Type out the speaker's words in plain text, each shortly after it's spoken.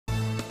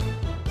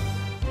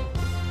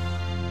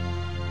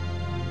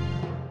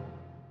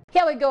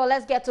Here we go.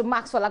 Let's get to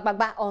Maxwell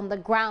Agbagba on the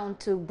ground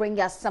to bring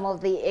us some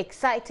of the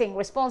exciting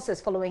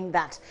responses following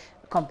that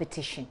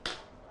competition.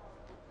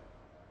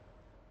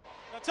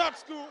 The top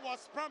school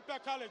was Prempeh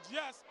College.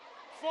 Yes,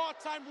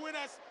 4-time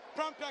winners,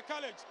 Prempeh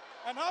College.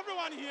 And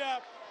everyone here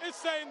is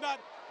saying that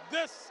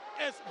this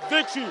is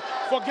victory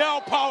for girl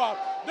power.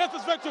 This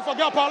is victory for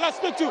girl power. Let's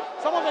speak to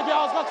some of the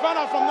girls. Let's find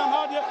out from them.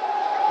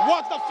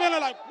 What's the feeling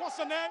like? What's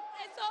the name?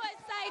 It's so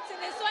exciting.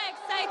 It's so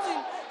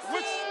exciting.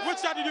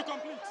 Which year did you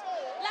complete?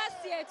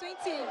 Last year,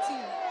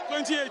 2018.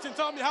 2018.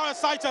 Tell me, how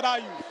excited are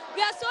you?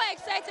 We are so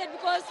excited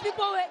because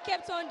people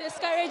kept on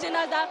discouraging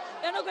us that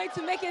we're not going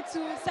to make it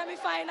to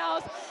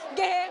semi-finals.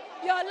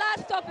 Your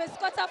last stop is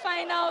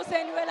quarter-finals,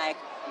 and we're like,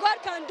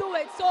 God can do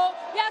it. So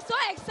we are so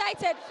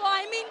excited. For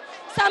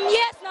some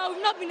years now,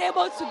 we've not been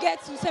able to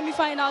get to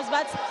semi-finals,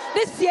 but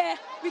this year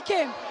we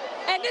came,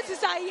 and this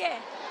is our year.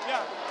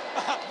 Yeah,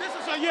 this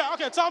is our year.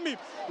 Okay, tell me,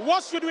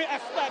 what should we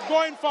expect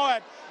going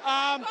forward?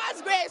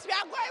 God's grace, we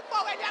are going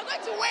forward. We are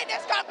going to win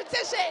this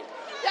competition.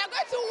 We are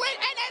going to win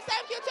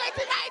NSMQ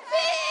 2019.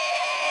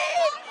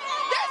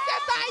 This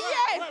is our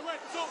year.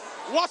 Wait. So,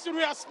 what should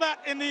we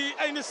expect in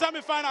the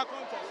semi-final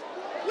contest?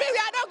 We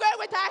are not going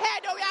with our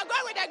head, though. We are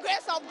going with the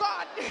grace of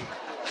God.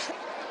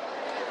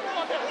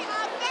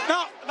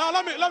 Now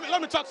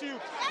let me talk to you.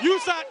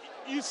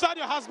 You said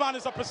your husband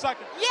is a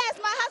Prosecco. Yes,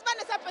 my husband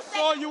is a Prosecco.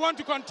 So you want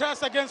to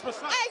contest against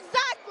Prosecco?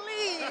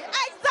 Exactly.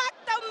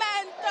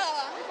 Exactamente.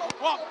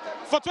 Well,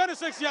 for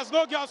 26 years,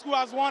 no girls school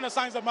has won a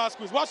Science and Math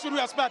quiz. What should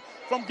we expect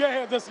from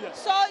Gehe this year?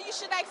 So you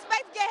should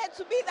expect Gehe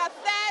to be the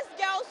first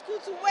girls school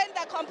to win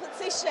the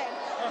competition.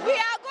 We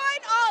are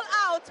going all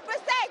out.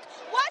 Prosecco,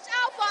 watch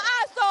out for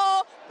us.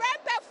 So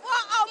Prempeh for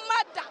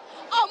Achimota.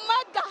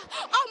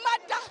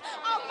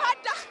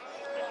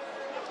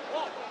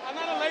 Oh,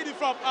 another lady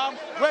from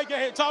where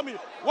Gehe, tell me,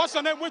 what's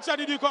your name? Which year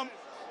did you come?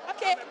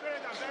 Okay.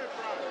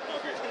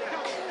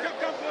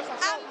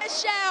 I'm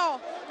Michelle,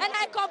 and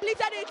I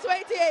completed in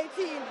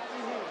 2018.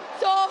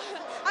 So,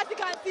 as you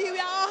can see, we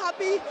are all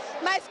happy.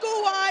 My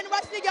school won,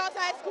 Wesley Girls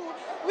High School.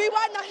 We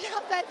won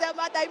National Science and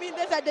Math,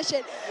 this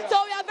edition. Yeah.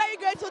 So we are very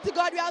grateful to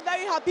God. We are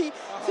very happy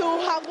to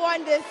have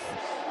won this.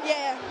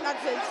 Yeah,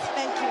 that's it.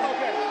 Thank you.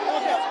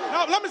 Okay.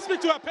 Now, let me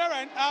speak to a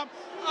parent.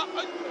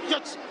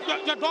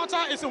 Your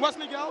daughter is in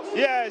Wesley Girls?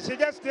 Yeah, she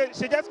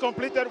just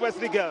completed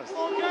Wesley Girls.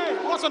 Okay.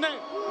 What's her name?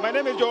 My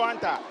name is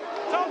Joanta.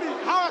 Tell me,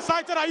 how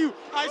excited are you?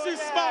 I see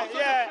smiles.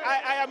 Yeah,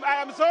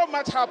 I am so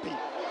much happy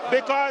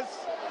because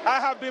I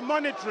have been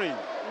monitoring,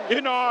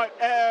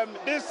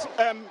 this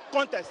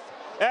contest,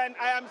 and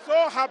I am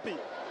so happy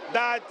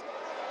that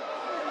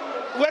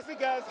Wesley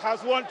Girls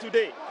has won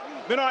today.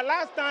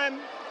 Last time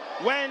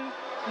when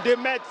they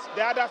met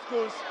the other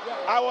schools,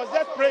 I was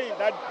just praying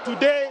that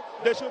today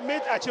they should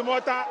meet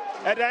Achimota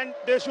and then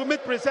they should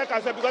meet Prempeh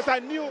as well, because I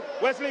knew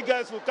Wesley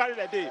Girls would carry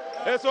the day.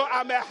 And so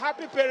I'm a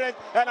happy parent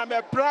and I'm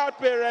a proud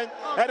parent,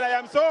 and I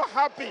am so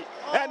happy,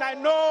 and I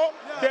know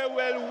they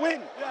will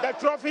win the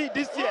trophy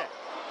this year.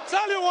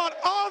 Tell you what,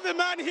 all the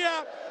men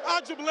here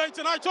are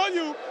jubilating. I told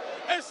you,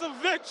 it's a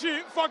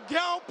victory for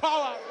girl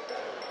power.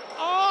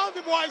 All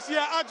the boys here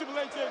are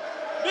jubilating.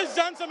 This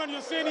gentleman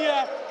you're seeing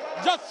here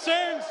just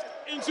changed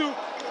into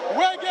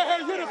Gehe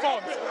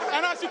uniforms.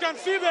 And as you can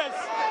see this,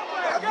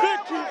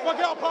 victory for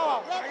girl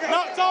power.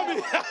 Now tell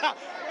me,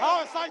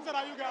 how excited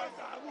are you guys?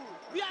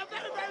 We are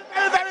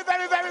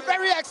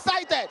very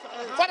excited.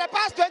 For the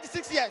past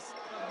 26 years,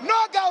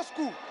 no girls'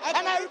 school,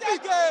 and I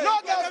repeat, no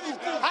girls'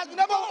 school has been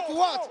able to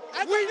what?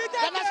 Win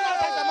the National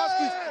Science and Math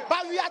quiz.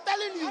 But we are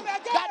telling you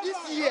that this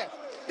year,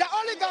 the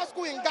only girls'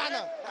 school in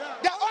Ghana,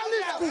 the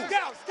only school,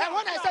 and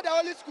when I say the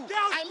only school,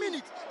 I mean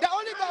it, the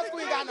only girls' school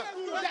in Ghana,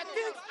 the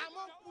kings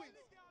among queens.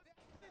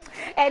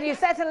 And you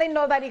certainly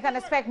know that you can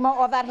expect more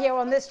of that here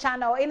on this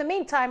channel. In the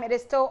meantime, it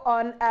is still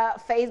on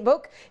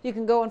Facebook. You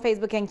can go on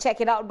Facebook and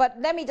check it out. But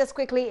let me just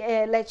quickly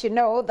let you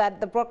know that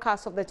the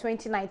broadcast of the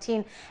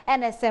 2019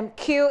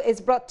 NSMQ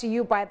is brought to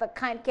you by the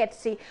kind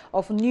courtesy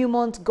of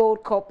Newmont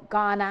Gold Corp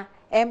Ghana,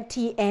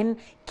 MTN,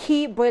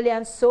 Key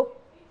Brilliant Soap,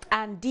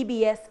 and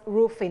DBS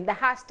Roofing. The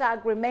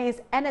hashtag remains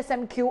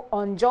NSMQ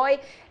on Joy,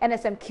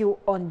 NSMQ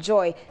on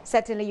Joy.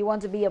 Certainly you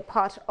want to be a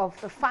part of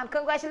the fun.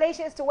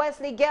 Congratulations to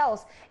Wesley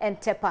Girls and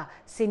Tepa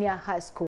Senior High School.